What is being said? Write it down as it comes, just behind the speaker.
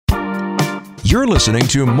You're listening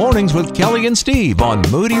to Mornings with Kelly and Steve on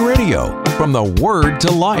Moody Radio. From the Word to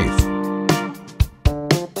Life.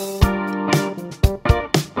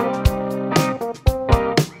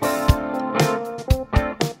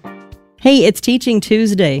 Hey, it's Teaching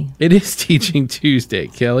Tuesday. It is Teaching Tuesday,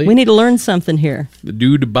 Kelly. We need to learn something here. The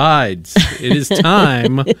dude abides. It is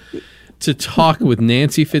time to talk with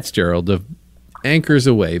Nancy Fitzgerald of Anchors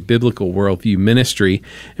Away Biblical Worldview Ministry,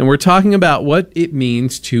 and we're talking about what it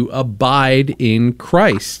means to abide in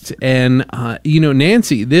Christ. And,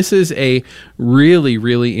 Nancy, this is a really,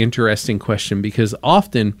 really interesting question because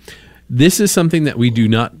often this is something that we do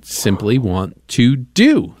not simply want to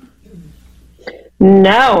do.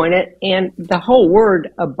 No, and the whole word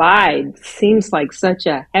abide seems like such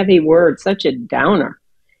a heavy word, such a downer.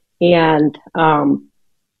 And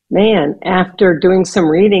man, after doing some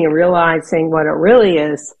reading and realizing what it really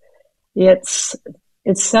is, it's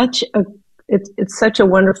such a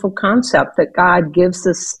wonderful concept that God gives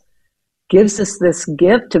us this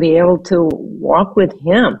gift to be able to walk with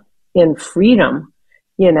Him in freedom,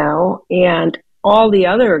 and all the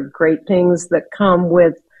other great things that come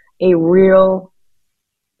with a real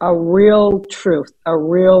truth, a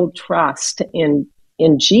real trust in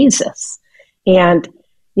Jesus. And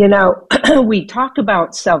we talk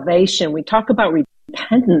about salvation, we talk about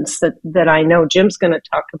repentance that I know Jim's going to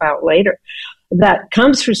talk about later, that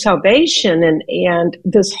comes through salvation, and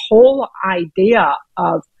this whole idea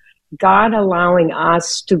of God allowing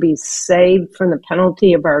us to be saved from the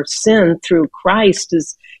penalty of our sin through Christ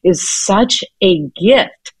is such a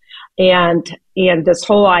gift. And this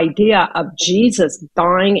whole idea of Jesus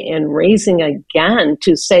dying and raising again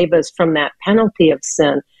to save us from that penalty of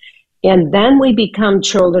sin. And then we become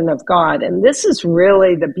children of God. And this is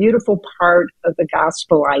really the beautiful part of the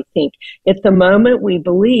gospel, I think. At the moment we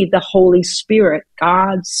believe, the Holy Spirit,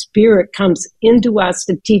 God's Spirit, comes into us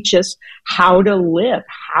to teach us how to live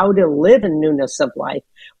in newness of life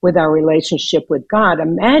with our relationship with God.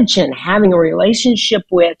 Imagine having a relationship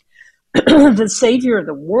with the Savior of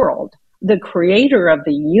the world, the Creator of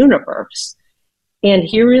the universe. And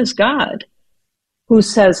here is God, who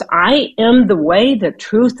says, I am the way, the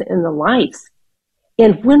truth, and the life.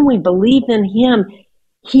 And when we believe in Him,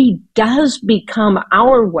 He does become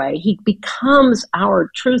our way. He becomes our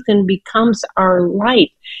truth and becomes our life.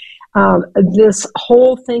 This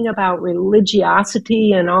whole thing about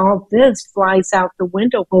religiosity and all this flies out the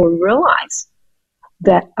window when we realize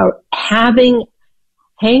that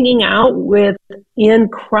hanging out in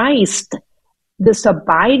Christ, this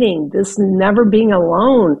abiding, this never being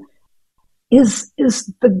alone, is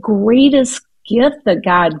the greatest gift that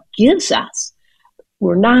God gives us.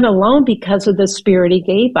 We're not alone because of the Spirit He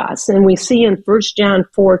gave us. And we see in 1 John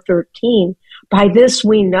 4:13, by this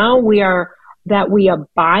we know that we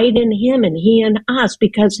abide in Him and He in us,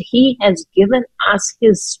 because He has given us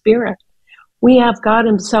His Spirit. We have God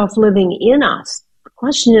Himself living in us. The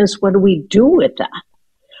question is, what do we do with that?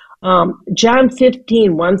 John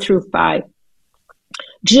 15, 1-5,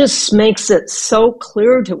 just makes it so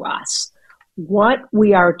clear to us what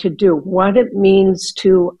we are to do, what it means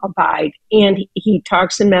to abide. And he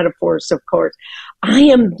talks in metaphors, of course. I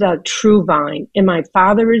am the true vine, and my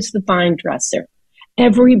Father is the vine dresser.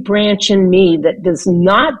 Every branch in me that does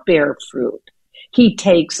not bear fruit, He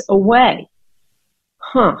takes away.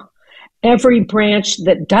 Every branch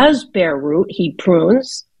that does bear root, He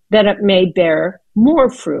prunes, that it may bear more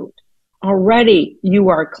fruit. Already you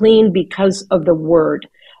are clean because of the word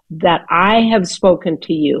that I have spoken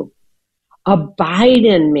to you. Abide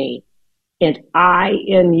in me, and I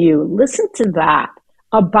in you. Listen to that.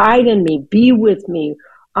 Abide in me. Be with me.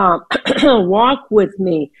 Walk with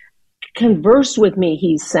me. Converse with me,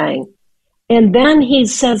 He's saying. And then He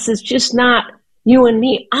says, it's just not you and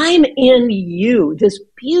me. I'm in you. This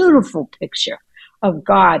beautiful picture of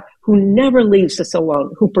God who never leaves us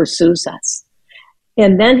alone, who pursues us.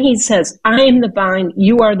 And then He says, I am the vine,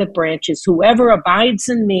 you are the branches. Whoever abides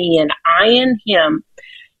in me and I in him,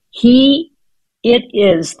 it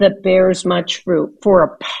is that bears much fruit. For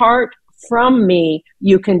apart from me,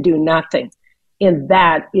 you can do nothing. And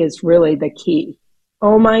that is really the key.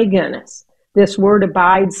 Oh my goodness. This word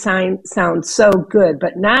abide sounds so good.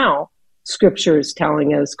 But now Scripture is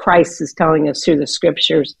telling us, Christ is telling us through the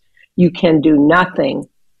Scriptures, you can do nothing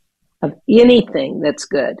of anything that's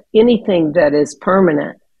good, anything that is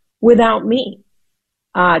permanent without me.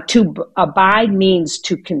 To abide means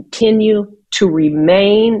to continue, to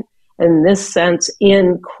remain, in this sense,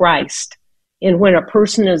 in Christ. And when a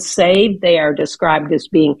person is saved, they are described as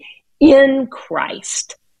being in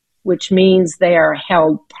Christ, which means they are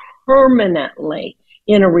held permanently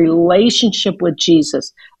in a relationship with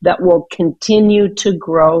Jesus that will continue to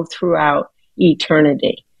grow throughout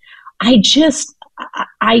eternity. I just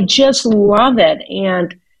love it.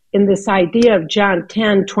 And in this idea of John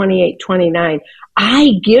 10, 28, 29,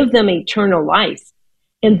 I give them eternal life,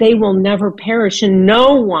 and they will never perish, and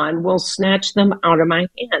no one will snatch them out of my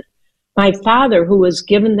hand. My Father who has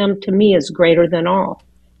given them to me is greater than all,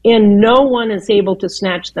 and no one is able to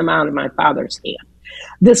snatch them out of my Father's hand.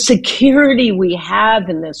 The security we have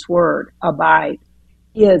in this word, abide,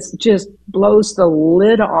 is just blows the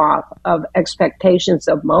lid off of expectations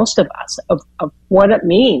of most of us of what it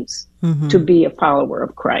means to be a follower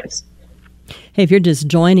of Christ. Hey, if you're just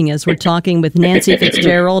joining us, we're talking with Nancy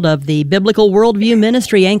Fitzgerald of the Biblical Worldview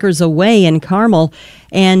Ministry, Anchors Away in Carmel,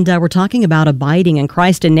 and we're talking about abiding in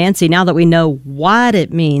Christ. And Nancy, now that we know what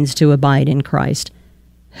it means to abide in Christ,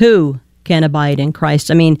 who can abide in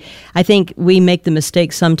Christ? I mean, I think we make the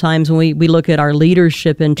mistake sometimes when we look at our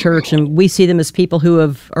leadership in church and we see them as people who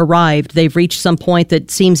have arrived. They've reached some point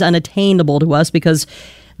that seems unattainable to us because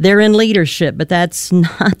they're in leadership, but that's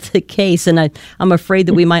not the case. And I'm afraid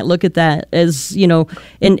that we might look at that as,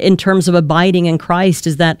 in terms of abiding in Christ,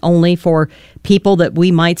 is that only for people that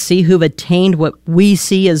we might see who've attained what we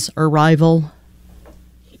see as arrival?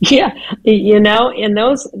 Yeah, and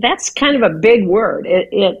that's kind of a big word.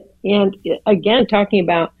 And again, talking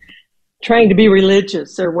about trying to be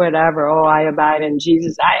religious or whatever, I abide in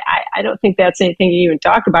Jesus. I don't think that's anything you even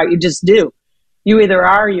talk about. You just do. You either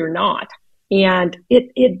are or you're not. And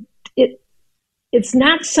it's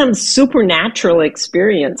not some supernatural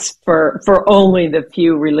experience for only the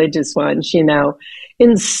few religious ones,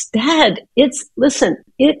 Instead, it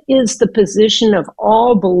is the position of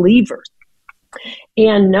all believers.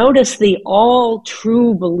 And notice the all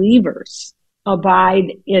true believers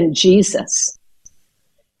abide in Jesus.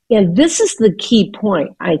 And this is the key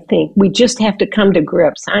point, I think. We just have to come to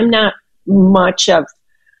grips. I'm not much of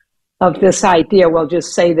this idea, well,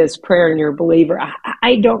 just say this prayer and you're a believer.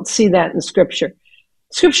 I don't see that in Scripture.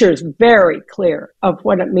 Scripture is very clear of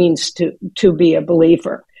what it means to be a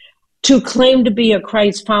believer. To claim to be a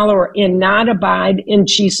Christ follower and not abide in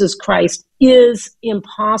Jesus Christ is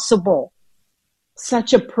impossible.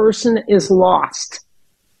 Such a person is lost.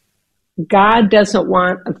 God doesn't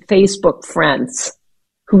want Facebook friends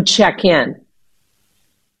who check in.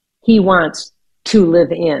 He wants to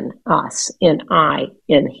live in us, and I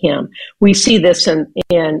in him. We see this in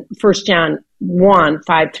 1 John 1,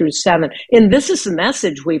 5 through 7. And this is the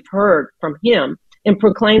message we've heard from him and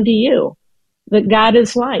proclaimed to you, that God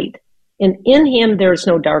is light, and in him there is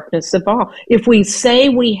no darkness at all. If we say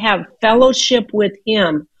we have fellowship with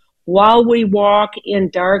him while we walk in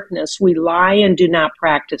darkness, we lie and do not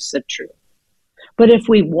practice the truth. But if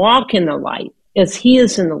we walk in the light, as he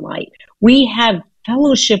is in the light, we have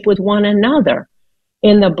fellowship with one another.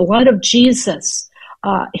 In the blood of Jesus,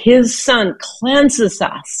 his son cleanses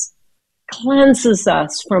us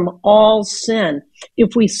from all sin.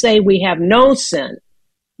 If we say we have no sin,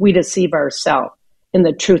 we deceive ourselves, and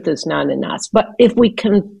the truth is not in us. But if we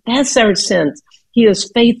confess our sins, he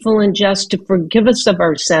is faithful and just to forgive us of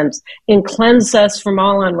our sins and cleanse us from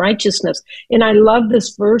all unrighteousness. And I love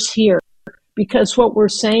this verse here, because what we're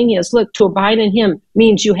saying is, look, to abide in him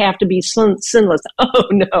means you have to be sinless. Oh,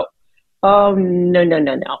 no.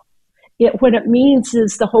 What it means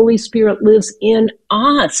is the Holy Spirit lives in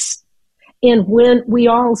us. And when we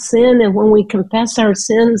all sin and when we confess our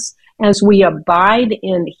sins, as we abide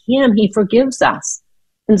in him, he forgives us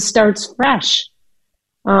and starts fresh.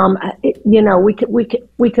 We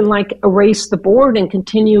can like erase the board and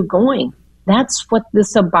continue going. That's what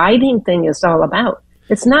this abiding thing is all about.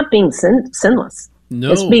 It's not being sinless.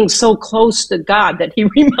 No. It's being so close to God that he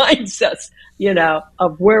reminds us,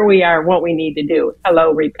 of where we are, what we need to do.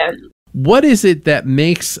 Hello, repentance. What is it that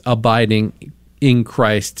makes abiding in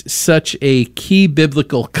Christ such a key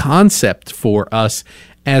biblical concept for us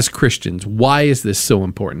as Christians? Why is this so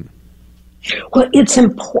important? Well, it's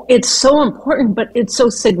so important, but it's so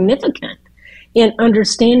significant in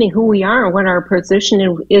understanding who we are and what our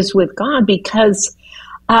position is with God, because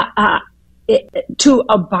to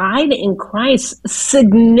abide in Christ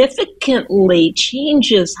significantly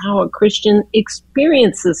changes how a Christian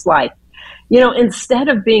experiences life. Instead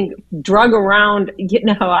of being drug around,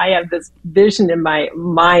 I have this vision in my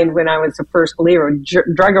mind when I was a first believer,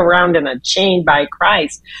 drug around in a chain by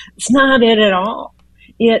Christ. It's not it at all.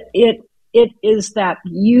 It is that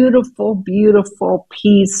beautiful, beautiful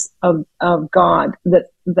peace of God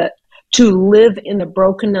that to live in the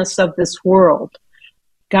brokenness of this world.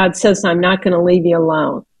 God says, I'm not going to leave you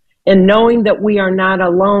alone. And knowing that we are not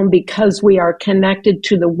alone because we are connected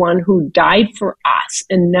to the one who died for us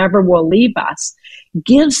and never will leave us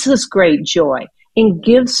gives us great joy. and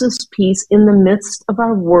gives us peace in the midst of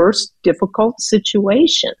our worst difficult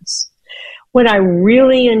situations. What I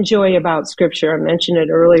really enjoy about Scripture, I mentioned it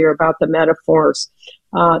earlier about the metaphors,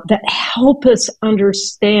 that help us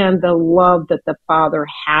understand the love that the Father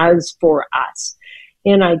has for us.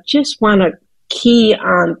 And I just want to key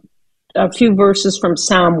on a few verses from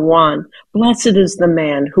Psalm 1. Blessed is the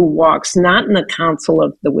man who walks not in the counsel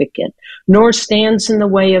of the wicked, nor stands in the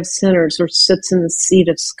way of sinners, or sits in the seat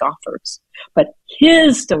of scoffers. But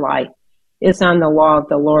his delight is on the law of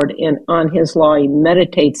the Lord, and on his law he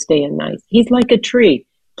meditates day and night. He's like a tree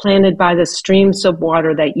planted by the streams of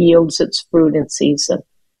water that yields its fruit in season,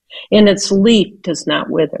 and its leaf does not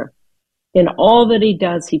wither. In all that he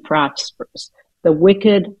does, he prospers. The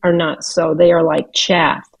wicked are not so. They are like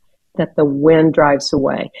chaff that the wind drives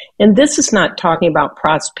away. And this is not talking about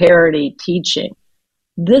prosperity teaching.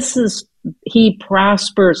 This is, he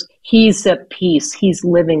prospers. He's at peace. He's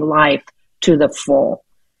living life to the full.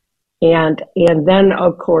 And then,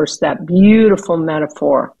 of course, that beautiful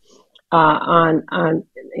metaphor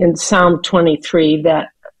in Psalm 23 that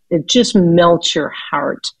it just melts your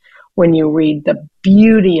heart when you read the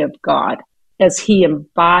beauty of God as he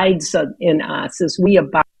abides in us, as we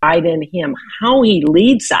abide in him, how he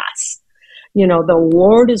leads us. You know, the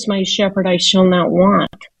Lord is my shepherd, I shall not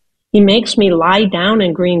want. He makes me lie down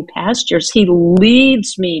in green pastures. He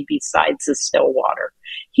leads me beside the still water.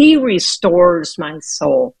 He restores my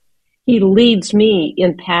soul. He leads me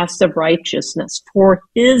in paths of righteousness for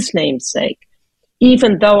his name's sake.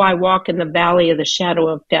 Even though I walk in the valley of the shadow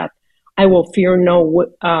of death, I will fear no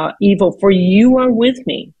evil, for you are with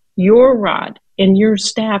me. Your rod and your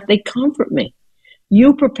staff, they comfort me.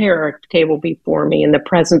 You prepare a table before me in the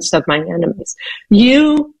presence of my enemies.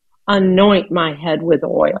 You anoint my head with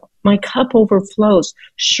oil. My cup overflows.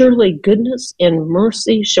 Surely goodness and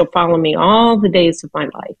mercy shall follow me all the days of my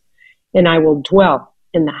life, and I will dwell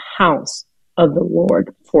in the house of the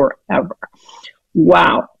Lord forever.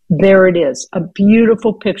 Wow, there it is. A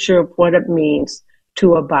beautiful picture of what it means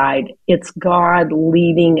to abide. It's God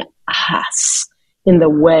leading us in the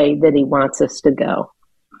way that he wants us to go.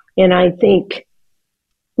 And I think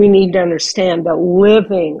we need to understand that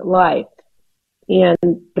living life in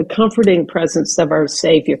the comforting presence of our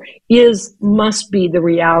Savior must be the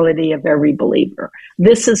reality of every believer.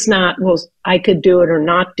 This is not, well, I could do it or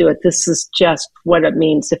not do it. This is just what it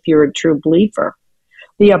means if you're a true believer.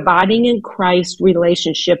 The abiding in Christ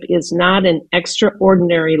relationship is not an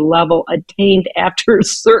extraordinary level attained after a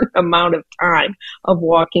certain amount of time of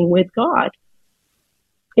walking with God.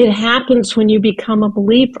 It happens when you become a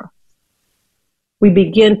believer. We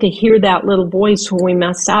begin to hear that little voice when we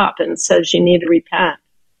mess up and says, you need to repent,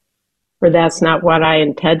 or that's not what I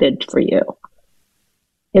intended for you.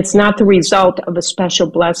 It's not the result of a special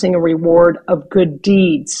blessing or reward of good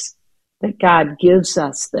deeds that God gives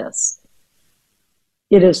us this.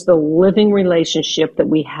 It is the living relationship that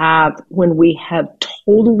we have when we have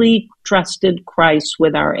totally trusted Christ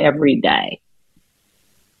with our everyday.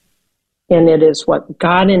 And it is what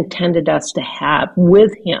God intended us to have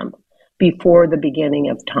with him before the beginning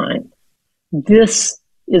of time. This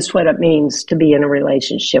is what it means to be in a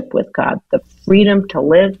relationship with God. The freedom to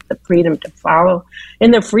live, the freedom to follow,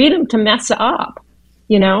 and the freedom to mess up,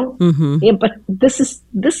 you know? Mm-hmm. Yeah, but this is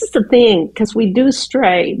the thing, because we do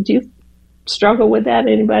stray. Do you struggle with that,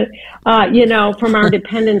 anybody? From our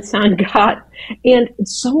dependence on God. And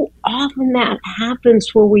so often that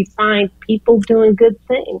happens where we find people doing good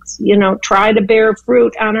things, try to bear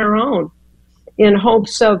fruit on our own in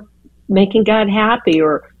hopes of making God happy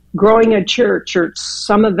or growing a church or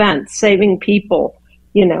some event, saving people,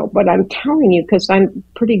 but I'm telling you, because I'm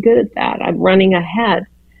pretty good at that, I'm running ahead.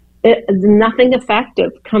 Nothing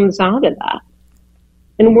effective comes out of that.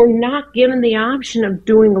 And we're not given the option of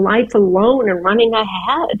doing life alone and running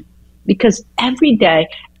ahead, because every day,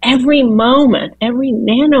 every moment, every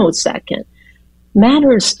nanosecond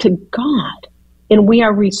matters to God. And we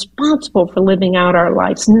are responsible for living out our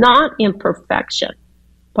lives, not in perfection,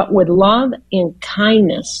 but with love and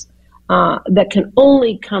kindness that can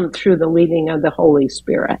only come through the leading of the Holy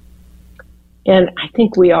Spirit. And I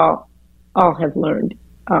think we all have learned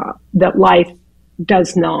that life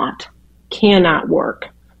cannot work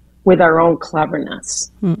with our own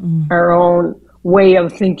cleverness, our own way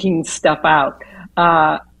of thinking stuff out.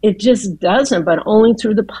 It just doesn't, but only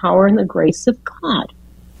through the power and the grace of God.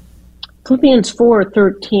 Philippians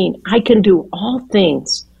 4:13, I can do all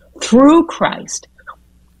things through Christ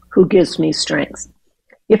who gives me strength.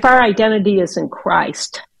 If our identity is in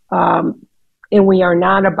Christ, and we are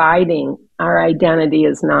not abiding, our identity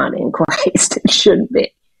is not in Christ. It shouldn't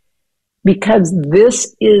be. Because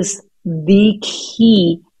this is the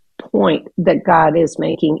key point that God is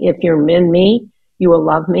making. If you're in me, you will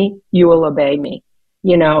love me, you will obey me.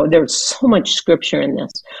 You know, there's so much scripture in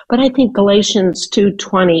this. But I think Galatians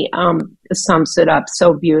 2:20 sums it up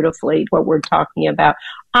so beautifully, what we're talking about.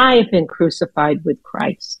 I have been crucified with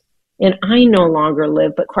Christ, and I no longer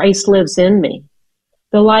live, but Christ lives in me.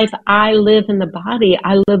 The life I live in the body,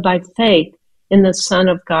 I live by faith in the Son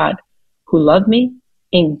of God, who loved me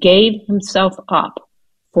and gave himself up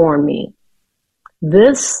for me.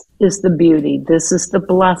 This is the beauty, this is the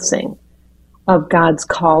blessing of God's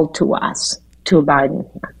call to us to abide in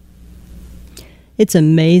him. It's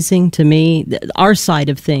amazing to me, our side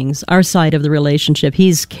of things, our side of the relationship.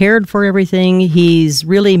 He's cared for everything. He's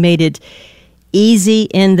really made it easy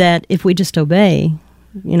in that if we just obey,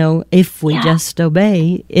 if we just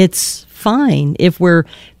obey, it's fine. If we're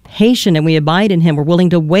patient and we abide in him, we're willing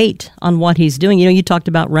to wait on what he's doing. You talked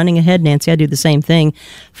about running ahead, Nancy. I do the same thing,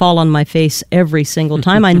 fall on my face every single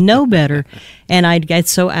time. I know better, and I get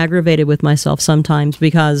so aggravated with myself sometimes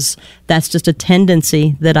because that's just a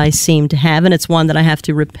tendency that I seem to have, and it's one that I have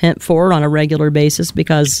to repent for on a regular basis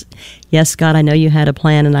because, yes, God, I know you had a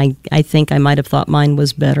plan, and I think I might have thought mine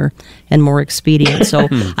was better and more expedient. So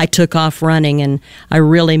I took off running, and I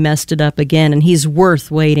really messed it up again, and he's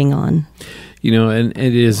worth waiting on. And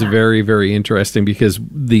it is very, very interesting because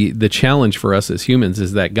the challenge for us as humans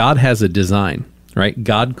is that God has a design, right?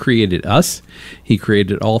 God created us. He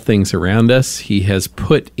created all things around us. He has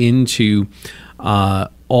put into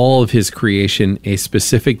all of his creation a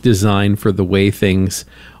specific design for the way things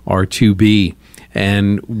are to be.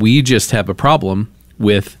 And we just have a problem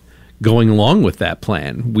with going along with that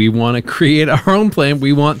plan. We want to create our own plan.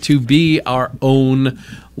 We want to be our own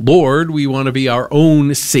Lord. We want to be our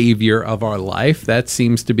own savior of our life. That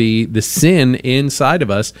seems to be the sin inside of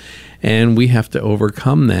us, and we have to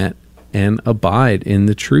overcome that and abide in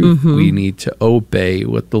the truth. Mm-hmm. We need to obey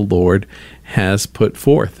what the Lord has put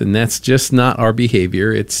forth, and that's just not our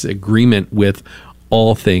behavior. It's agreement with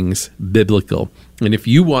all things biblical. And if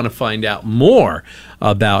you want to find out more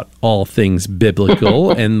about all things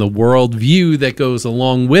biblical and the worldview that goes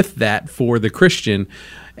along with that for the Christian,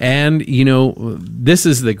 and, this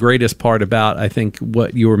is the greatest part about, I think,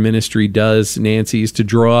 what your ministry does, Nancy, is to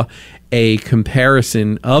draw a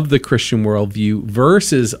comparison of the Christian worldview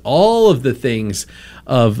versus all of the things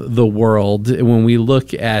of the world. When we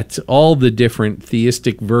look at all the different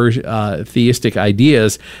theistic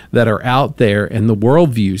ideas that are out there and the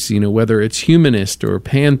worldviews, whether it's humanist or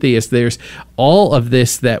pantheist, there's all of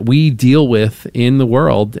this that we deal with in the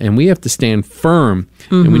world, and we have to stand firm,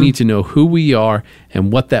 and we need to know who we are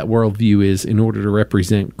and what that worldview is in order to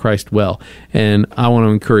represent Christ well. And I want to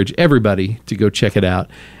encourage everybody to go check it out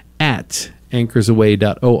at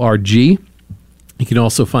anchorsaway.org. You can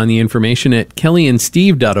also find the information at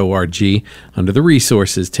kellyandsteve.org under the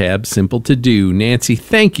resources tab. Simple to do. Nancy,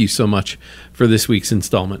 thank you so much for this week's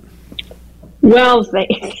installment. Well,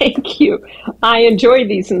 thank you. I enjoy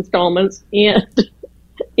these installments, and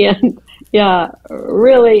yeah,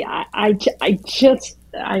 really, I'm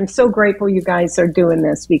so grateful you guys are doing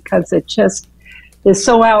this because it just is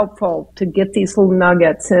so helpful to get these little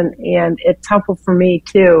nuggets, and it's helpful for me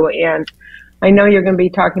too. And I know you're going to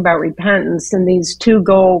be talking about repentance, and these two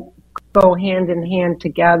go hand in hand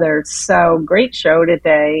together. So great show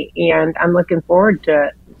today, and I'm looking forward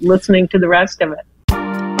to listening to the rest of it.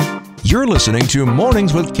 You're listening to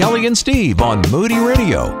Mornings with Kelly and Steve on Moody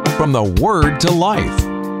Radio, from the Word to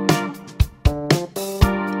Life.